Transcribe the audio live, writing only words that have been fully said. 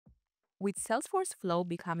With Salesforce Flow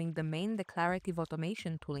becoming the main declarative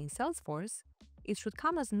automation tool in Salesforce, it should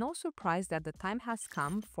come as no surprise that the time has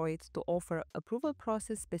come for it to offer approval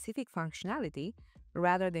process-specific functionality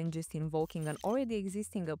rather than just invoking an already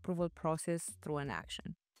existing approval process through an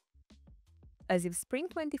action. As if Spring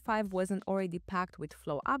 25 wasn't already packed with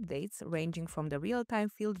flow updates ranging from the real-time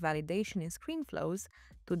field validation in screen flows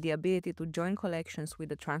to the ability to join collections with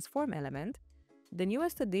the transform element, the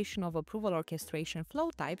newest addition of approval orchestration flow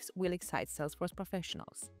types will excite Salesforce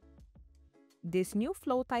professionals. These new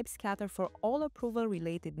flow types cater for all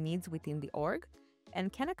approval-related needs within the org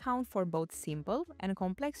and can account for both simple and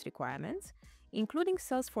complex requirements, including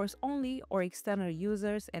Salesforce-only or external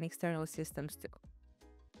users and external systems too.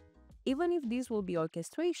 Even if these will be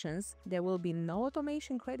orchestrations, there will be no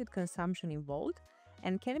automation credit consumption involved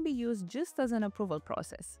and can be used just as an approval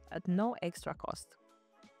process at no extra cost.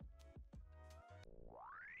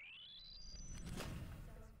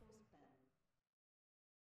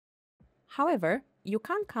 However, you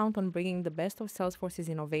can't count on bringing the best of Salesforce's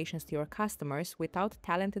innovations to your customers without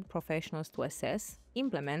talented professionals to assess,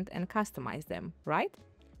 implement, and customize them, right?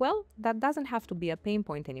 Well, that doesn't have to be a pain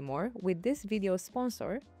point anymore with this video's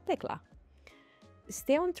sponsor, Tekla.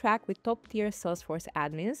 Stay on track with top-tier Salesforce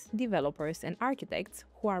admins, developers, and architects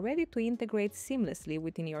who are ready to integrate seamlessly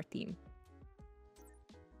within your team.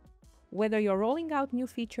 Whether you're rolling out new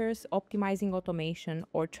features, optimizing automation,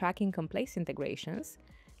 or tracking complex integrations,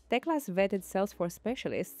 Tekla's vetted Salesforce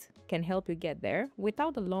specialists can help you get there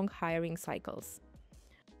without the long hiring cycles.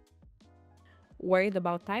 Worried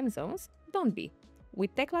about time zones? Don't be.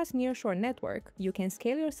 With Tekla's nearshore network, you can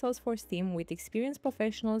scale your Salesforce team with experienced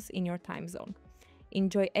professionals in your time zone.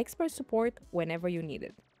 Enjoy expert support whenever you need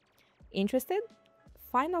it. Interested?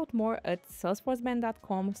 Find out more at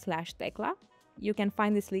salesforceband.com/Tekla. You can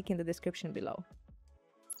find this link in the description below.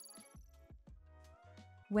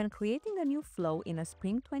 When creating a new flow in a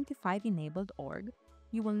Spring 25 enabled org,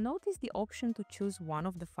 you will notice the option to choose one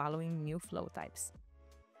of the following new flow types.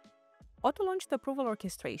 Auto-launched approval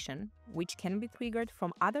orchestration, which can be triggered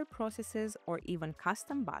from other processes or even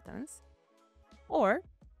custom buttons, or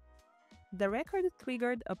the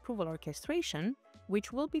record-triggered approval orchestration,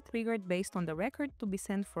 which will be triggered based on the record to be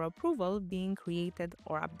sent for approval being created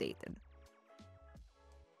or updated.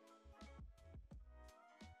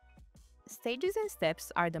 Stages and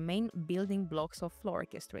steps are the main building blocks of flow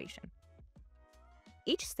orchestration.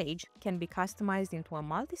 Each stage can be customized into a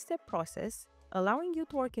multi-step process, allowing you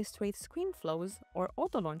to orchestrate screen flows or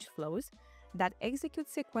auto-launch flows that execute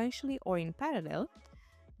sequentially or in parallel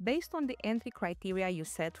based on the entry criteria you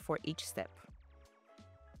set for each step.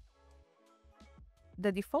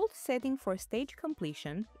 The default setting for stage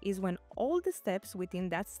completion is when all the steps within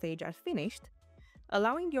that stage are finished,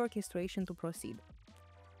 allowing the orchestration to proceed.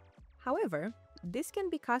 However, this can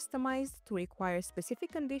be customized to require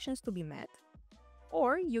specific conditions to be met,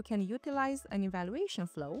 or you can utilize an evaluation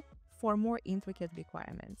flow for more intricate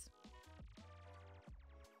requirements.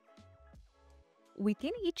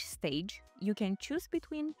 Within each stage, you can choose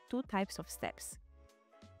between two types of steps.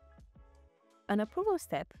 An approval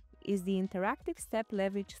step is the interactive step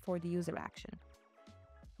leveraged for the user action.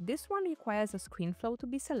 This one requires a screen flow to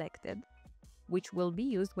be selected, which will be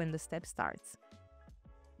used when the step starts.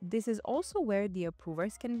 This is also where the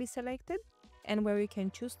approvers can be selected and where you can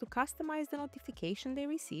choose to customize the notification they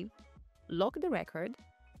receive, lock the record,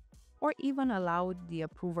 or even allow the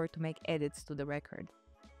approver to make edits to the record.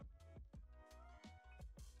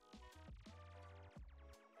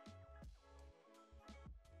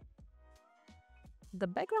 The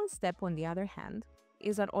background step, on the other hand,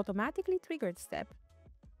 is an automatically triggered step,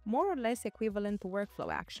 more or less equivalent to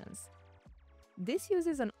workflow actions. This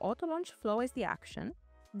uses an auto-launch flow as the action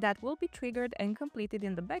that will be triggered and completed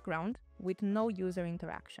in the background with no user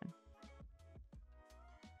interaction.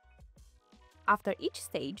 After each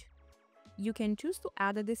stage, you can choose to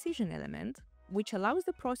add a decision element, which allows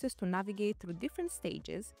the process to navigate through different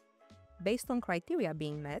stages based on criteria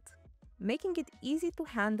being met, making it easy to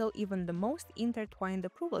handle even the most intertwined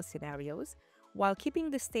approval scenarios while keeping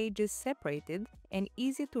the stages separated and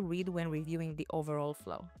easy to read when reviewing the overall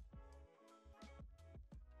flow.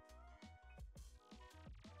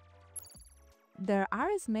 There are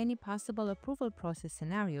as many possible approval process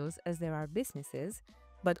scenarios as there are businesses,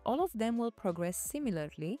 but all of them will progress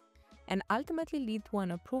similarly and ultimately lead to an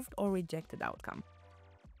approved or rejected outcome.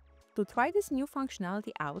 To try this new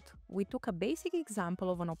functionality out, we took a basic example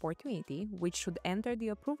of an opportunity which should enter the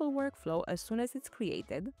approval workflow as soon as it's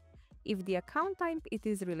created, if the account type it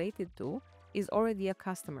is related to is already a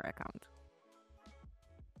customer account.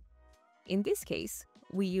 In this case,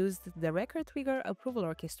 we used the record trigger approval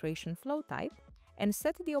orchestration flow type and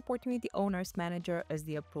set the Opportunity Owner's Manager as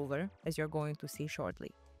the approver, as you're going to see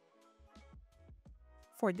shortly.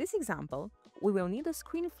 For this example, we will need a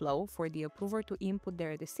screen flow for the approver to input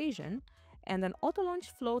their decision and an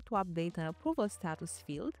auto-launch flow to update an approval status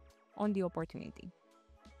field on the opportunity.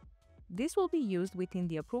 This will be used within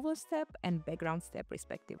the approval step and background step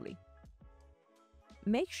respectively.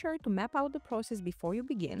 Make sure to map out the process before you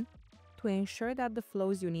begin to ensure that the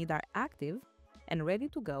flows you need are active and ready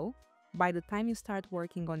to go by the time you start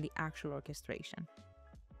working on the actual orchestration.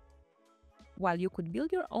 While you could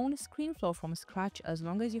build your own screen flow from scratch as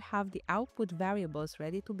long as you have the output variables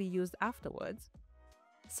ready to be used afterwards,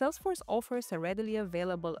 Salesforce offers a readily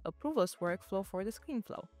available approvals workflow for the screen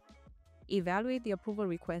flow. Evaluate the approval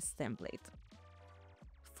request template.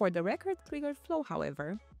 For the record-triggered flow,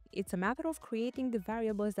 however, it's a matter of creating the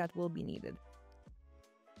variables that will be needed.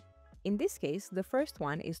 In this case, the first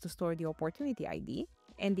one is to store the opportunity ID,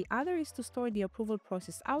 and the other is to store the approval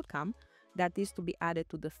process outcome that is to be added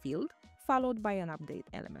to the field, followed by an update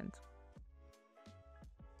element.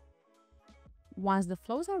 Once the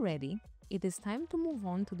flows are ready, it is time to move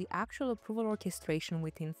on to the actual approval orchestration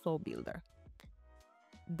within Flow Builder.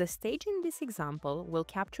 The stage in this example will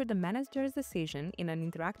capture the manager's decision in an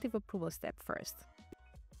interactive approval step first.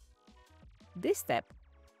 This step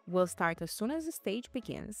will start as soon as the stage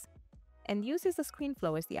begins and uses the screen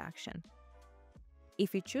flow as the action.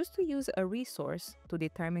 If you choose to use a resource to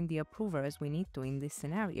determine the approver as we need to in this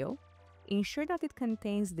scenario, ensure that it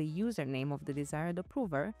contains the username of the desired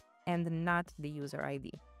approver and not the user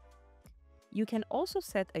ID. You can also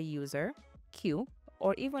set a user, queue,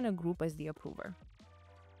 or even a group as the approver.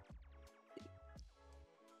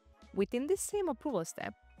 Within this same approval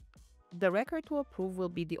step, the record to approve will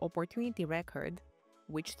be the opportunity record,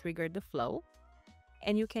 which triggered the flow,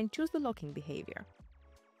 and you can choose the locking behavior.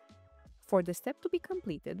 For the step to be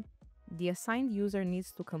completed, the assigned user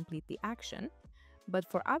needs to complete the action, but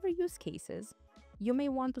for other use cases, you may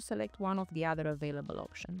want to select one of the other available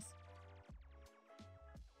options.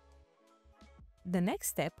 The next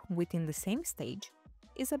step within the same stage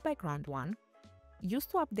is a background one,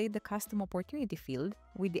 used to update the custom opportunity field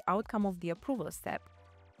with the outcome of the approval step,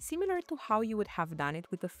 similar to how you would have done it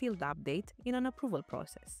with a field update in an approval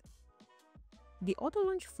process. The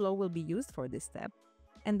auto-launch flow will be used for this step,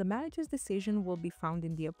 and the manager's decision will be found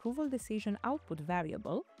in the approval decision output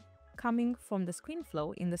variable coming from the screen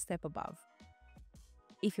flow in the step above.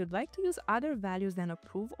 If you'd like to use other values than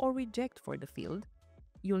approve or reject for the field,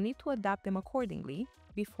 you'll need to adapt them accordingly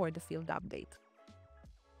before the field update.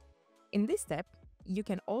 In this step, you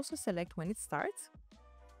can also select when it starts,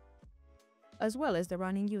 as well as the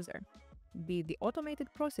running user, be it the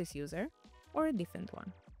automated process user or a different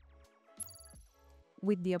one.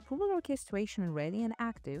 With the approval orchestration ready and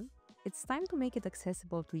active, it's time to make it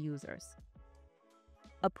accessible to users.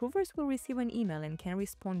 Approvers will receive an email and can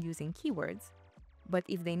respond using keywords, but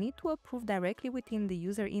if they need to approve directly within the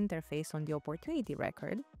user interface on the opportunity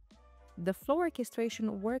record, the flow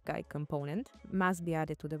orchestration work guide component must be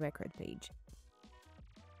added to the record page.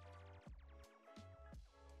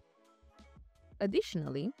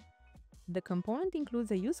 Additionally, the component includes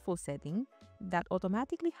a useful setting that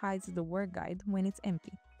automatically hides the work guide when it's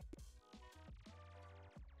empty.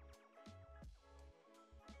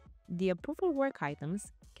 The approval work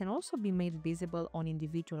items can also be made visible on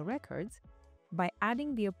individual records by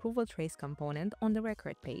adding the approval trace component on the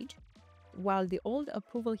record page, while the old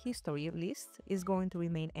approval history list is going to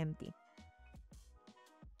remain empty.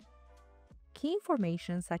 Key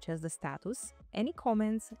information such as the status, any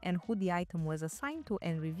comments, and who the item was assigned to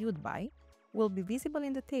and reviewed by will be visible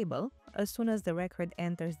in the table as soon as the record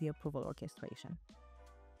enters the approval orchestration.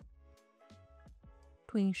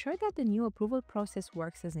 To ensure that the new approval process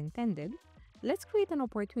works as intended, let's create an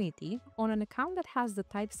opportunity on an account that has the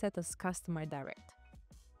type set as Customer Direct.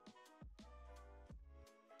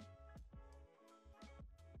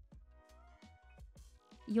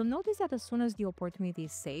 You'll notice that as soon as the opportunity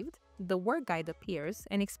is saved, the work guide appears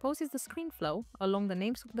and exposes the screen flow along the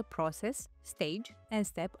names of the process, stage, and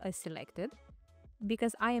step as selected,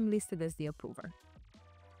 because I am listed as the approver.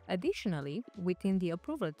 Additionally, within the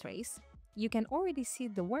approval trace, you can already see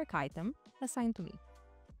the work item assigned to me.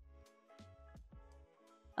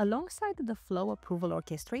 Alongside the flow approval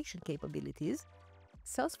orchestration capabilities,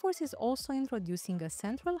 Salesforce is also introducing a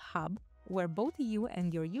central hub where both you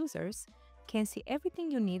and your users can see everything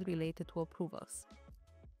you need related to approvals.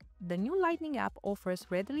 The new Lightning app offers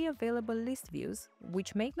readily available list views,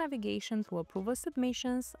 which make navigation through approval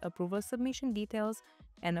submissions, approval submission details,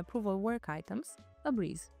 and approval work items a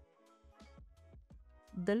breeze.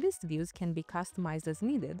 The list views can be customized as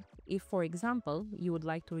needed if, for example, you would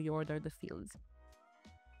like to reorder the fields.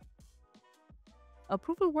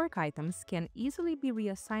 Approval work items can easily be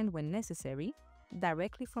reassigned when necessary,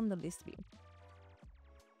 directly from the list view.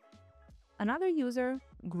 Another user,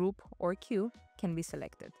 group, or queue can be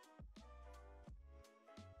selected.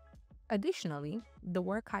 Additionally, the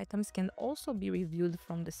work items can also be reviewed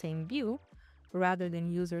from the same view, rather than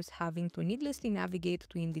users having to needlessly navigate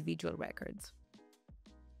to individual records.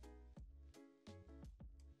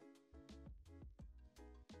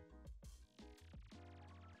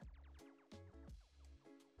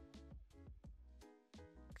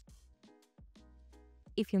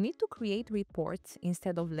 If you need to create reports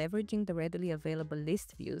instead of leveraging the readily available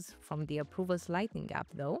list views from the Approvals Lightning app,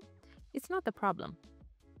 though, it's not a problem.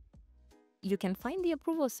 You can find the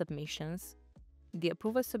approval submissions, the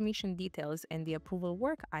approval submission details, and the approval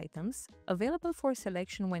work items available for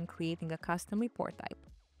selection when creating a custom report type.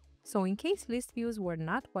 So in case list views were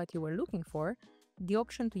not what you were looking for, the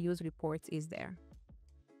option to use reports is there.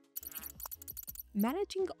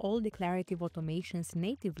 Managing all declarative automations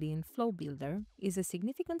natively in Flow Builder is a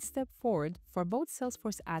significant step forward for both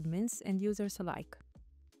Salesforce admins and users alike.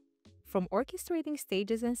 From orchestrating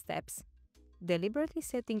stages and steps, deliberately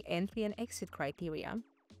setting entry and exit criteria,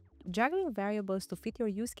 juggling variables to fit your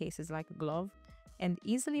use cases like a glove, and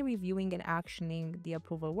easily reviewing and actioning the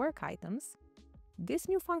approval work items, this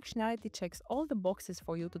new functionality checks all the boxes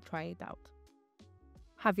for you to try it out.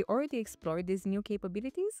 Have you already explored these new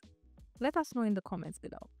capabilities? Let us know in the comments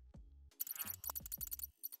below.